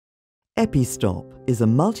EPISTOP is a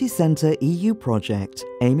multi-centre EU project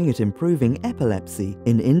aiming at improving epilepsy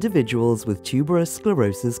in individuals with tuberous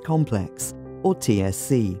sclerosis complex, or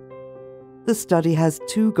TSC. The study has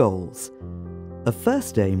two goals. A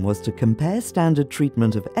first aim was to compare standard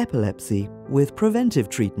treatment of epilepsy with preventive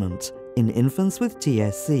treatment in infants with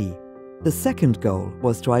TSC. The second goal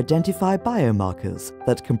was to identify biomarkers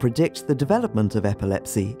that can predict the development of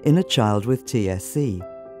epilepsy in a child with TSC.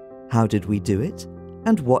 How did we do it?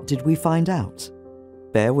 And what did we find out?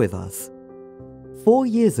 Bear with us. 4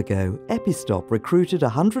 years ago, EPISTOP recruited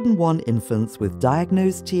 101 infants with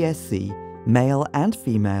diagnosed TSC, male and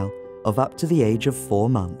female, of up to the age of 4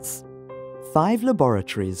 months. 5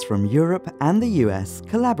 laboratories from Europe and the US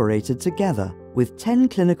collaborated together with 10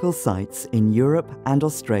 clinical sites in Europe and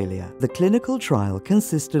Australia. The clinical trial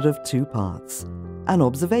consisted of 2 parts: an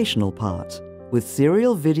observational part, with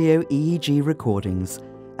serial video EEG recordings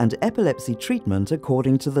and epilepsy treatment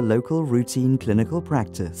according to the local routine clinical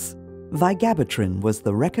practice. Vigabatrin was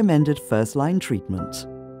the recommended first-line treatment.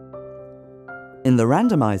 In the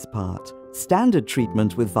randomized part, standard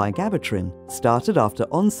treatment with vigabatrin, started after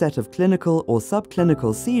onset of clinical or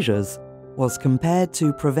subclinical seizures, was compared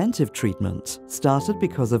to preventive treatment, started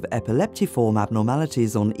because of epileptiform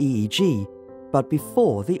abnormalities on EEG, but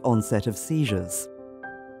before the onset of seizures.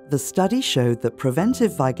 The study showed that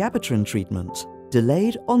preventive vigabatrin treatment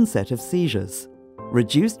delayed onset of seizures,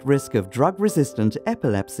 reduced risk of drug-resistant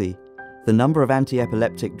epilepsy, the number of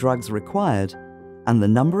anti-epileptic drugs required, and the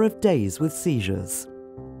number of days with seizures.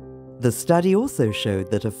 The study also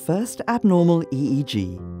showed that a first abnormal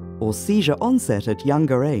EEG, or seizure onset at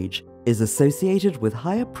younger age, is associated with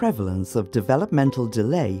higher prevalence of developmental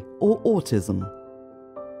delay or autism.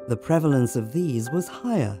 The prevalence of these was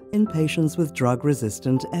higher in patients with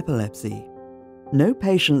drug-resistant epilepsy. No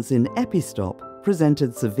patients in EPISTOP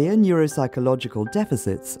presented severe neuropsychological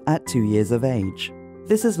deficits at 2 years of age.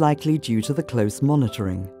 This is likely due to the close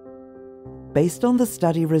monitoring. Based on the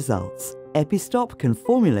study results, EPISTOP can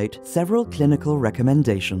formulate several clinical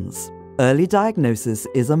recommendations. Early diagnosis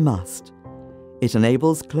is a must. It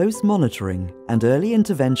enables close monitoring and early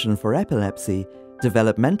intervention for epilepsy,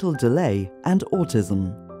 developmental delay, and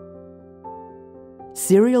autism.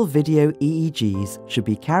 Serial video EEGs should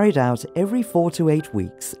be carried out every 4 to 8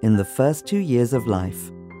 weeks in the first 2 years of life,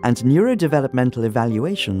 and neurodevelopmental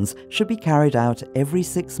evaluations should be carried out every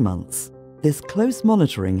 6 months. This close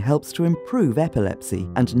monitoring helps to improve epilepsy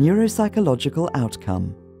and neuropsychological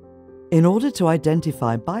outcome. In order to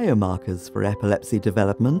identify biomarkers for epilepsy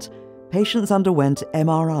development, patients underwent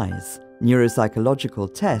MRIs, neuropsychological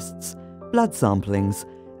tests, blood samplings,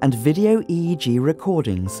 and video EEG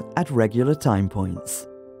recordings at regular time points.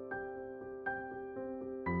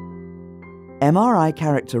 MRI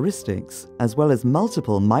characteristics, as well as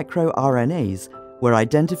multiple microRNAs, were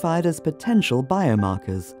identified as potential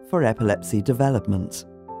biomarkers for epilepsy development.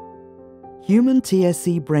 Human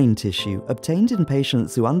TSC brain tissue obtained in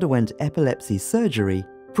patients who underwent epilepsy surgery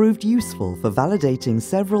proved useful for validating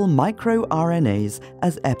several microRNAs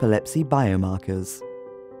as epilepsy biomarkers.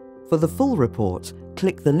 For the full report,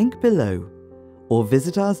 click the link below or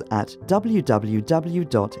visit us at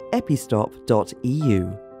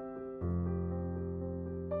www.epistop.eu.